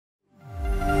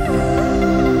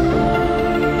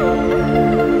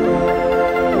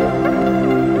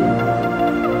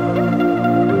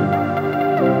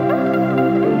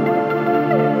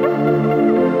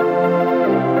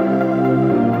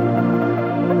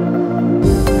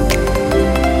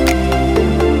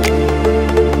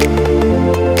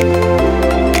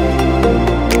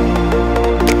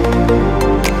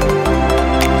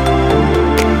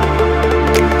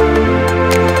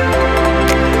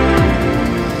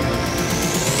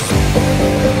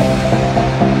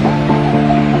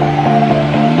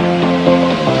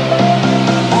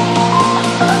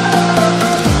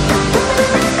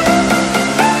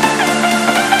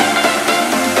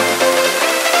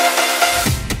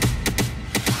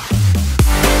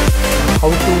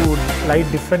light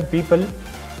different people.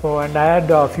 So and I had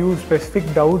a few specific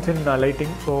doubts in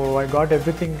lighting, so I got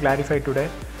everything clarified today,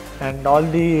 and all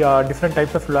the different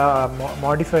types of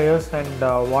modifiers and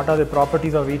what are the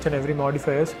properties of each and every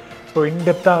modifiers. So in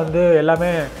depth வந்து எல்லாமே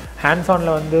hands on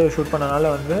ல வந்து shoot பண்ணனால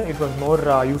வந்து it was more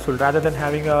useful rather than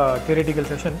having a theoretical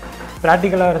session.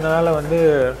 practical இருந்தனால வந்து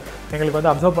எங்களுக்கு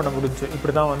வந்து அப்சர்வ் பண்ண முடிஞ்சு,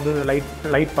 இப்படி தான் வந்து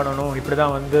லைட் பண்ணணும், இப்படி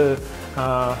தான் வந்து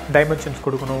டைமென்ஷன்ஸ்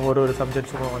கொடுக்கணும் ஒரு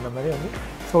சப்ஜெக்ட்ஸுக்கும் அந்த மாதிரி வந்து.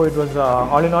 So it was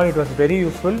all in all it was very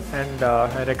useful, and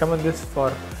I recommend this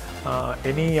for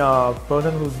any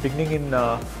person who is beginning in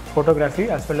photography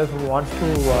as well as who wants to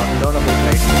learn about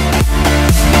lighting.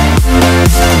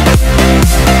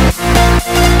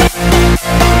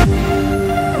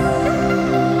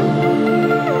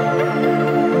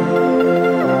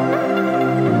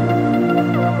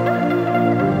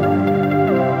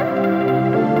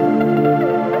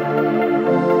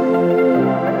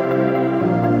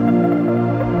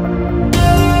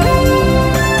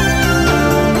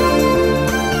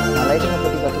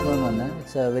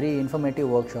 It's a very informative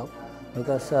workshop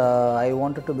because I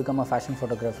wanted to become a fashion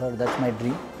photographer. That's my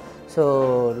dream. So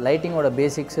lighting oda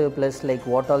basics plus like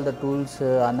what all the tools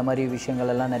அந்த மாதிரி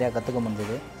விஷயங்கள் எல்லாம் நிறைய கத்துக்க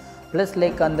முடிஞ்சது. Plus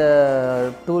like அந்த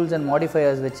tools and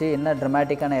modifiers வச்சு என்ன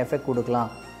dramatic-ஆன எஃபெக்ட்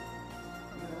கொடுக்கலாம்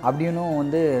அப்படினு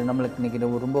வந்து நம்மளுக்கு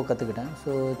இன்னைக்கு ரொம்ப கத்துக்கிட்டேன்.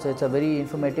 So it's a very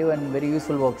informative and very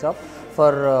useful workshop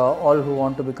for all who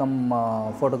want to become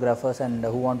photographers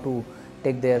and who want to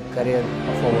take their career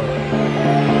forward.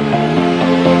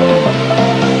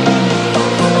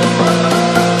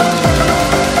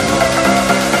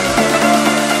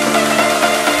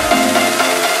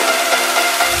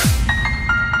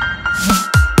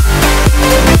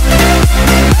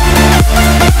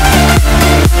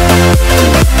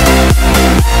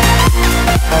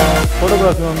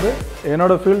 Photography வந்து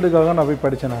என்னோடய ஃபீல்டுக்காக நான் போய்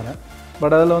படித்தேன் நான்.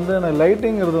 பட் அதில் வந்து எனக்கு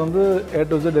லைட்டிங்கிறது வந்து A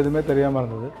to Z எதுவுமே தெரியாமல்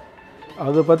இருந்தது.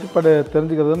 அதை பற்றி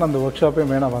தெரிஞ்சுக்கிறது நான் அந்த ஒர்க் ஷாப்பே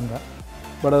மெயினாக வந்தேன்.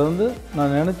 பட் அது வந்து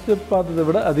நான் நினச்சி பார்த்ததை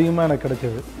விட அதிகமாக எனக்கு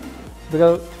கிடைச்சது.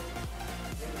 பிகாஸ்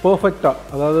பர்ஃபெக்டாக,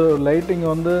 அதாவது லைட்டிங்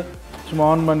வந்து சும்மா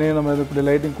ஆன் பண்ணி நம்ம இது இப்படி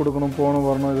லைட்டிங் கொடுக்கணும், போகணும்,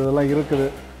 வரணும், இதெல்லாம் இருக்குது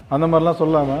அந்த மாதிரிலாம்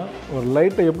சொல்லாமல் ஒரு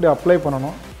லைட்டை எப்படி அப்ளை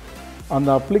பண்ணணும், அந்த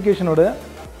அப்ளிகேஷனோட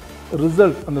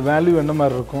ரிசல்ட் அந்த வேல்யூ என்ன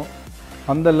மாதிரி இருக்கும்,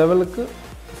 அந்த லெவலுக்கு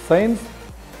சயின்ஸ்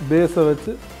பேஸை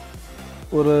வச்சு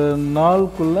ஒரு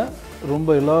நாளுக்குள்ளே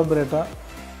ரொம்ப எலாபரேட்டாக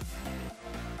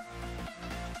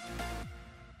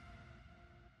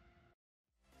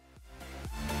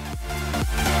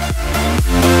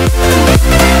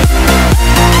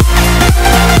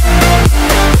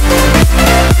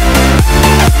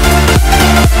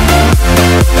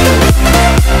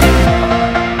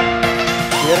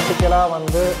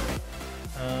வந்து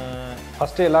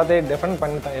ஃபஸ்ட்டு எல்லாத்தையும் டிஃபரெண்ட்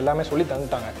பண்ணி எல்லாமே சொல்லி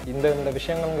தந்துட்டாங்க. இந்த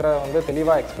விஷயங்கள்ங்கிற வந்து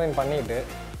தெளிவாக எக்ஸ்பிளைன் பண்ணிவிட்டு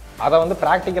அதை வந்து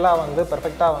ப்ராக்டிக்கலாக வந்து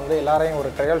பெர்ஃபெக்டாக வந்து எல்லாரையும் ஒரு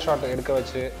ட்ரையல் ஷாட் எடுக்க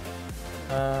வச்சு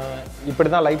இப்படி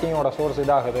தான் லைட்டிங்கோட சோர்ஸ்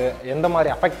இதாகுது, எந்த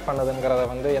மாதிரி அஃபெக்ட் பண்ணுதுங்கிறத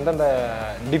வந்து எந்தெந்த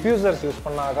டிஃப்யூசர்ஸ் யூஸ்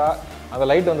பண்ணாக்கா அந்த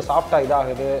லைட் வந்து சாஃப்டாக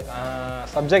இதாகுது,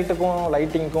 சப்ஜெக்ட்டுக்கும்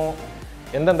லைட்டிங்க்கும்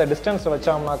எந்தெந்த டிஸ்டன்ஸ்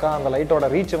வச்சோம்னாக்கா அந்த லைட்டோட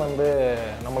ரீச் வந்து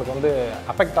நம்மளுக்கு வந்து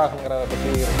அஃபெக்ட் ஆகுங்கிறத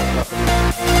பற்றி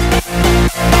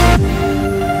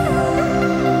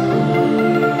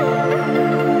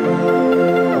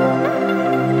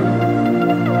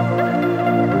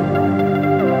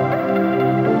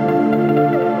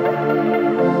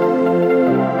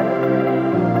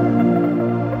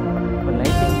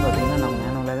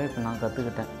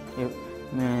கற்றுக்கிட்டேன்.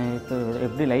 இப்போ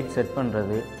எப்படி லைட் செட்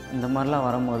பண்ணுறது இந்த மாதிரிலாம்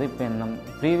வரும்போது இப்போ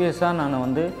ப்ரீவியஸாக நான்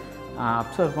வந்து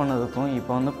அப்சர்வ் பண்ணதுக்கும்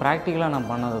இப்போ வந்து ப்ராக்டிக்கலாக நான்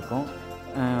பண்ணதுக்கும்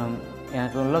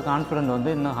எனக்கு உள்ள கான்ஃபிடென்ட்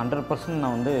வந்து இன்னும் 100%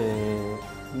 நான் வந்து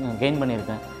கெயின்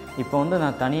பண்ணியிருக்கேன். இப்போ வந்து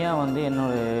நான் தனியாக வந்து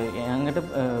என்கிட்ட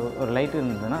ஒரு லைட்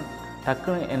இருந்ததுன்னா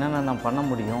டக்குன்னு என்னென்ன நான் பண்ண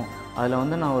முடியும், அதில்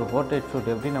வந்து நான் ஒரு போர்ட்ரேட்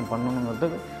ஷூட் எப்படி நான் பண்ணணுங்கிறது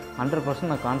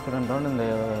 100% நான் கான்ஃபிடென்ட்டோடு இந்த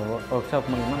ஒர்க்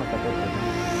ஷாப் மூலிமா நான் கற்றுக்கிட்டேன்.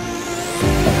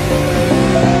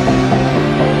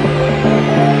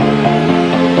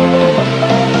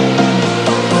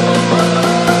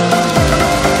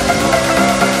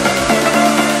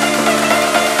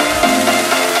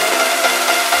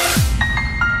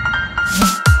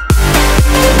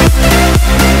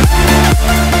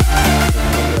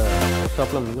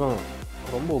 ஷாப்பில் மிகவும்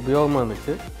ரொம்ப உபயோகமாக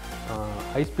இருந்துச்சு.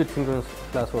 ஹை ஸ்பீட் சிங்க்ரனஸ்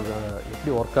கிளாஸோட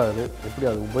எப்படி ஒர்க் ஆகுது, எப்படி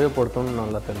அது உபயோகப்படுத்தணும்னு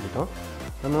நல்லா தெரிஞ்சுட்டோம்.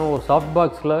 நம்ம ஒரு சாஃப்ட்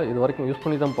பாக்ஸில் இது வரைக்கும் யூஸ்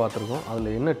பண்ணி தான் பார்த்துருக்கோம்.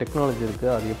 அதில் என்ன டெக்னாலஜி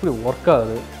இருக்குது, அது எப்படி ஒர்க்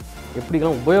ஆகுது,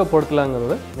 எப்படிலாம்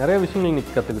உபயோகப்படுத்தலாங்கிறத நிறைய விஷயங்கள்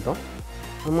இன்றைக்கி கற்றுக்கிட்டோம்.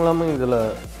 அதுவும் இல்லாமல் இதில்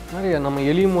நிறைய நம்ம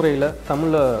எளிய முறையில்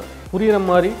தமிழில் புரிகிற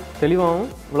மாதிரி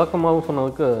தெளிவாகவும் விளக்கமாகவும்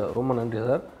சொன்னதுக்கு ரொம்ப நன்றி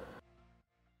சார்.